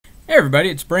Hey everybody,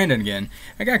 it's Brandon again.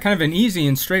 I got kind of an easy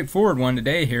and straightforward one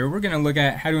today here. We're going to look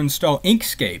at how to install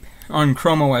Inkscape on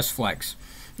Chrome OS Flex.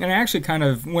 And I actually kind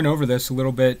of went over this a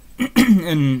little bit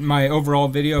in my overall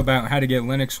video about how to get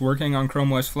Linux working on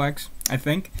Chrome OS Flex, I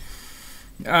think.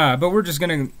 But we're just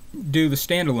going to do the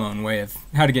standalone way of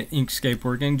how to get Inkscape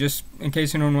working, just in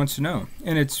case anyone wants to know.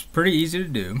 And it's pretty easy to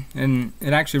do, and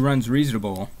it actually runs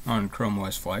reasonable on Chrome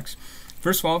OS Flex.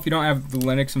 First of all, if you don't have the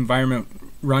Linux environment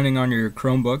running on your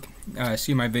Chromebook,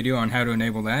 see my video on how to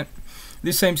enable that.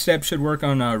 This same step should work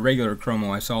on regular Chrome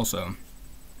OS also.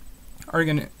 All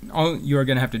you're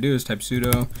going to have to do is type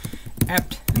sudo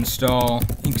apt install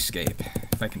Inkscape,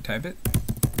 if I can type it.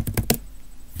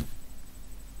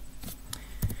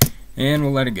 And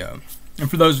we'll let it go.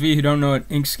 And for those of you who don't know what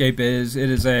Inkscape is,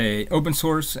 it is a open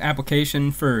source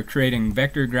application for creating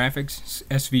vector graphics,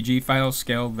 SVG files,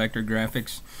 scaled vector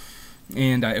graphics.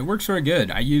 And it works very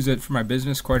good. I use it for my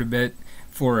business quite a bit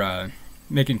for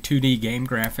making 2D game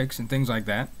graphics and things like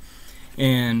that,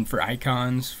 and for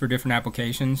icons for different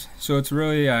applications. So it's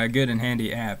really a good and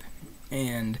handy app.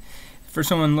 And for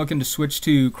someone looking to switch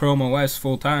to Chrome OS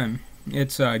full time,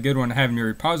 it's a good one to have in your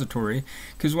repository,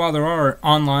 because while there are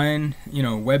online,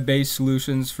 web-based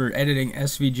solutions for editing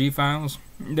SVG files,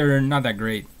 they're not that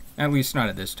great, at least not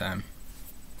at this time.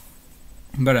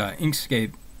 But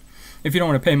Inkscape, if you don't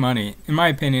want to pay money, in my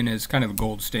opinion, is kind of the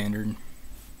gold standard.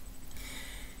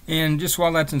 And just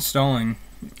while that's installing,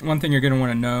 one thing you're going to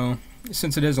want to know,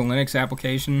 since it is a Linux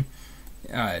application,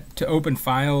 to open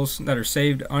files that are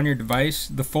saved on your device,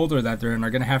 the folder that they're in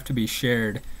are going to have to be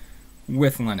shared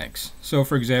with Linux. So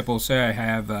for example, say I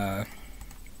have a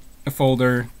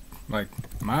folder like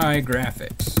my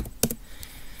graphics.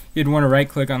 You'd want to right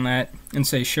click on that and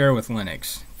say share with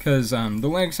Linux, because the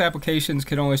Linux applications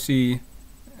can only see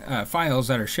files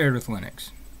that are shared with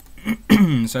Linux.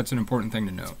 So that's an important thing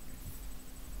to note.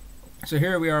 So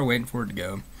here we are waiting for it to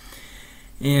go.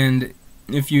 And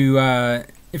if you're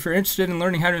interested in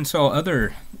learning how to install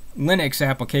other Linux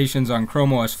applications on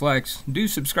Chrome OS Flex, do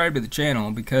subscribe to the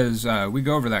channel, because we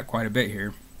go over that quite a bit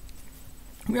here.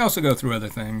 We also go through other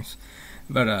things,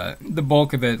 but the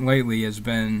bulk of it lately has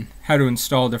been how to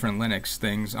install different Linux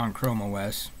things on Chrome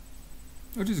OS,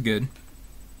 which is good.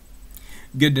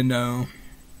 Good to know.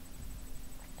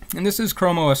 And this is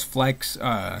Chrome OS Flex,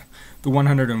 the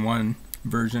 101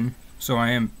 version, so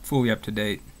I am fully up to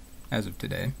date as of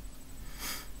today.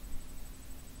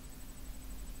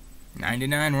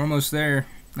 99, we're almost there.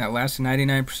 That last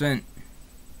 99%.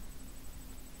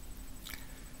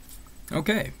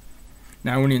 Okay,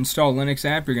 now when you install Linux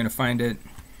app, you're going to find it.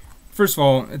 First of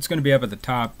all, it's going to be up at the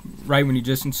top right when you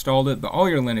just installed it, but all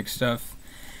your Linux stuff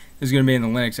is going to be in the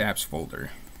Linux apps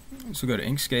folder. So go to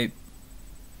Inkscape.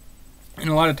 And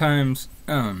a lot of times,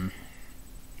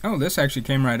 oh, this actually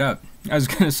came right up. I was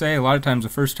going to say, a lot of times the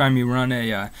first time you run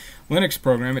a Linux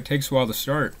program, it takes a while to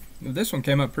start. But this one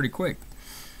came up pretty quick.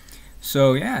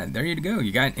 So yeah, there you go.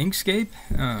 You got Inkscape.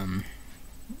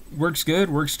 Works good.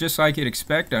 Works just like you'd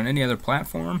expect on any other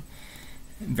platform.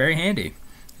 Very handy.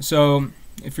 So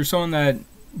if you're someone that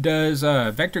does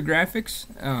vector graphics,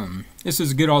 this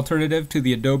is a good alternative to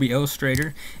the Adobe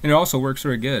Illustrator. And it also works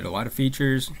very good. A lot of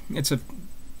features. It's a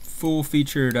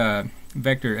full-featured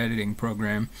vector editing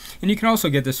program, and you can also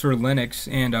get this for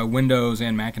Linux and Windows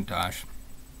and Macintosh,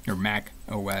 or Mac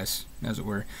OS, as it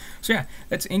were. So yeah,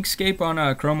 that's Inkscape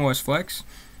on Chrome OS Flex.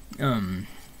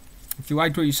 If you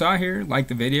liked what you saw here, like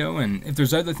the video, and if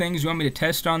there's other things you want me to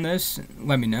test on this,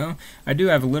 let me know. I do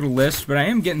have a little list, but I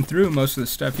am getting through most of the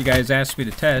stuff you guys asked me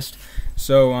to test,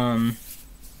 so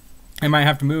I might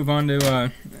have to move on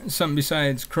to something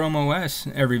besides Chrome OS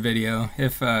every video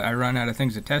if I run out of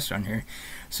things to test on here.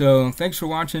 So thanks for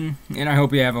watching, and I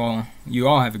hope you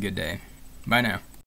all have a good day. Bye now.